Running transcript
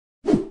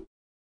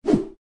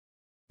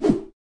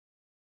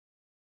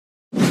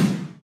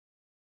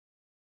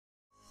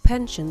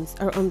Pensions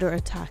are under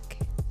attack.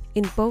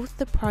 In both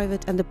the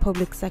private and the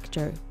public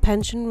sector,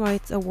 pension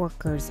rights of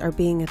workers are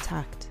being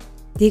attacked.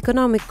 The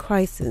economic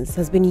crisis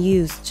has been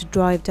used to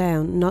drive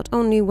down not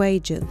only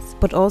wages,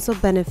 but also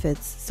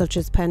benefits such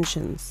as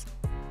pensions.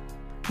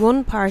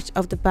 One part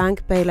of the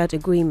bank bailout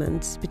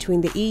agreement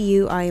between the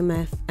EU,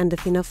 IMF and the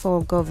Fianna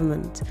Fáil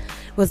government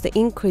was the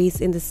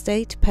increase in the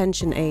state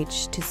pension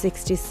age to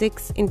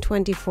 66 in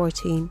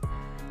 2014,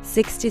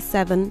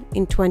 67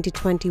 in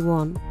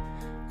 2021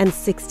 and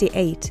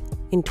 68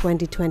 in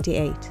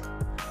 2028.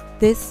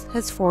 This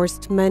has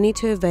forced many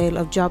to avail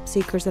of job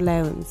seekers'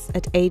 allowance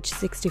at age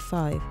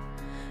 65,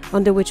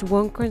 under which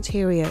one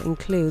criteria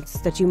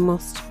includes that you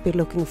must be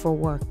looking for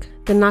work.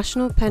 The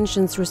National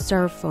Pensions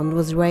Reserve Fund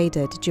was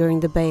raided during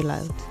the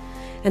bailout,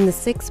 and the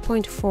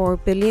 €6.4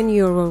 billion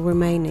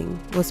remaining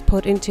was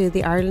put into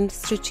the Ireland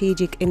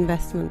Strategic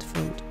Investment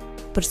Fund.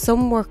 But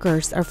some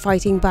workers are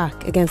fighting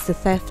back against the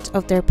theft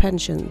of their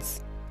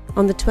pensions.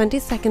 On the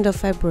 22nd of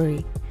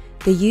February,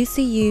 the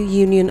UCU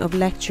Union of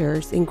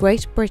Lecturers in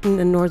Great Britain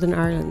and Northern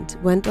Ireland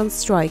went on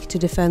strike to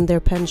defend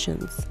their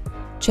pensions.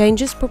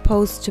 Changes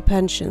proposed to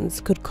pensions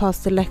could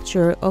cost a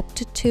lecturer up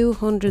to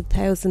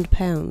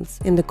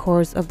 £200,000 in the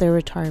course of their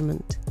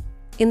retirement.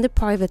 In the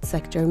private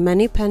sector,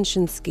 many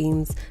pension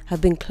schemes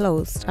have been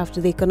closed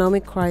after the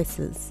economic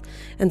crisis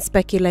and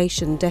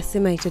speculation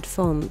decimated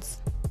funds.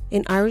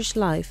 In Irish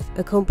Life,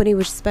 a company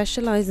which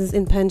specialises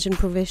in pension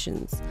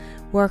provisions,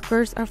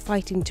 workers are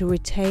fighting to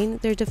retain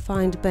their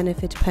defined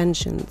benefit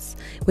pensions,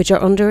 which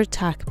are under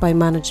attack by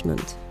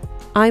management.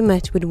 I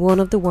met with one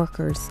of the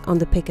workers on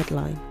the picket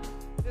line.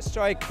 This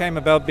strike came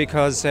about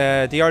because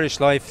the Irish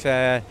Life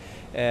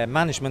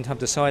management have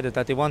decided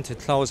that they want to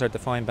close our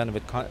defined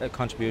benefit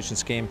contribution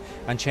scheme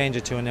and change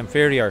it to an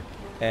inferior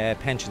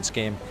pension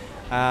scheme.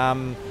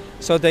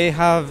 So they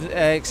have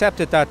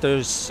accepted that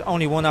there's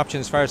only one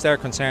option as far as they're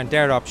concerned,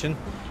 their option.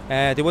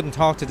 They wouldn't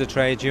talk to the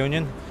trade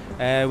union.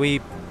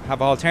 We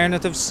have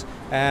alternatives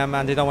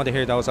and they don't want to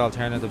hear those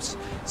alternatives.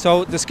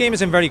 So the scheme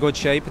is in very good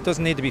shape. It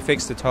doesn't need to be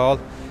fixed at all.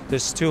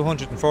 There's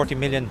 240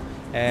 million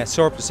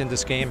surplus in the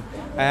scheme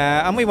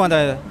and we want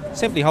to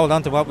simply hold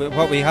on to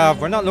what we have.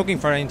 We're not looking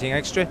for anything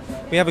extra.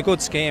 We have a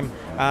good scheme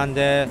and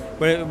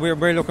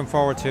we're looking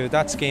forward to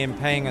that scheme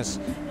paying us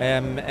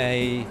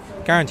a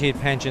guaranteed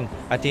pension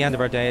at the end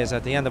of our days,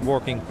 at the end of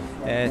working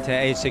to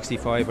age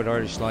 65 with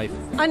Irish Life.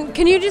 And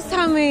can you just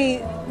tell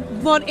me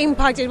what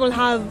impact it will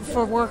have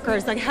for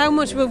workers? Like how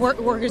much will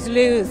workers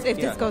lose if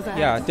this goes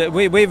ahead? Yeah,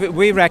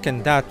 we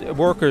reckon that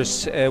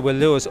workers will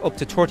lose up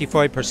to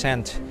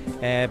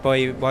 35%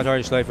 by what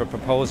Irish Life are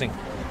proposing.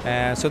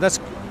 So that's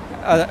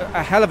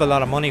a hell of a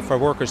lot of money for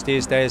workers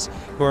these days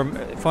who are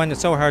finding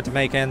it so hard to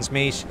make ends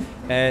meet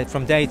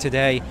from day to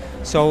day.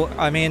 So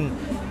I mean,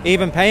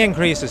 even pay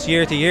increases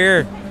year to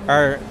year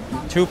are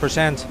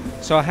 2%.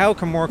 So how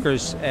can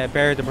workers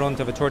bear the brunt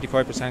of a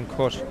 35%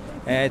 cut?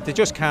 They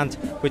just can't,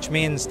 which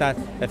means that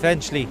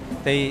eventually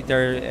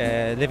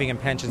they're living in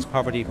pensions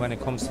poverty when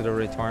it comes to their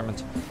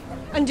retirement.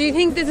 And do you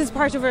think this is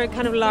part of a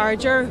kind of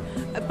larger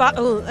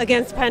battle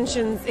against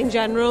pensions in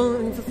general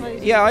in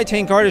society? Yeah, I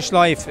think Irish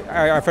Life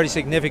are very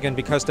significant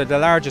because they're the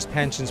largest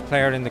pensions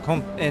player in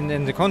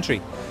the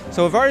country.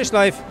 So if Irish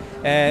Life,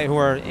 who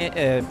are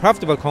a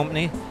profitable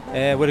company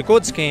with a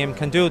good scheme,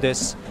 can do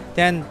this,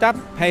 then that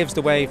paves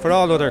the way for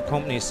all other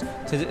companies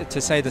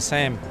to say the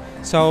same.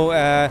 So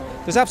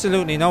there's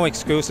absolutely no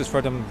excuses for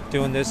them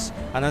doing this,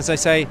 and as I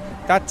say,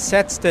 that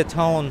sets the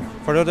tone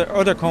for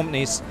other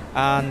companies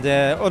and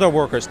other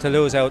workers to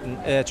lose out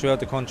throughout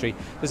the country.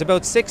 There's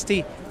about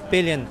 60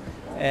 billion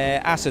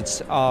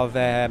assets of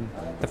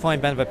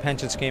defined benefit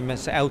pension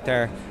schemes out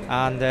there,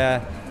 and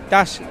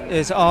that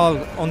is all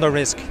under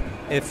risk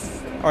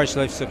if Irish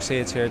Life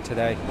succeeds here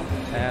today.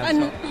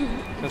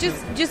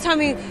 Just tell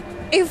me,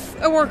 if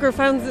a worker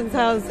found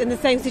themselves in the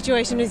same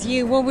situation as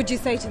you, what would you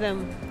say to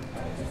them?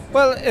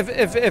 Well,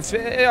 if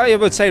I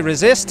would say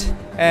resist.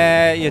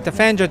 You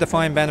defend your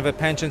defined benefit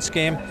pension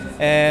scheme.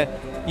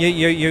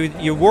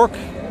 You work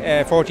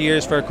 40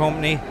 years for a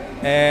company.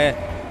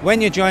 When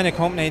you join a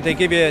company, they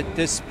give you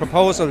this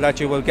proposal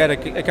that you will get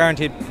a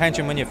guaranteed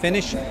pension when you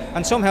finish.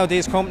 And somehow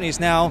these companies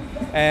now,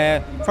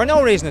 for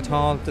no reason at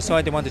all,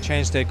 decide they want to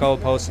change the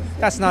goalposts.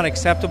 That's not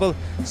acceptable.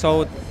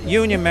 So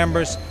union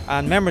members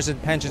and members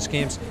of pension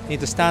schemes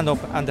need to stand up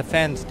and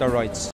defend their rights.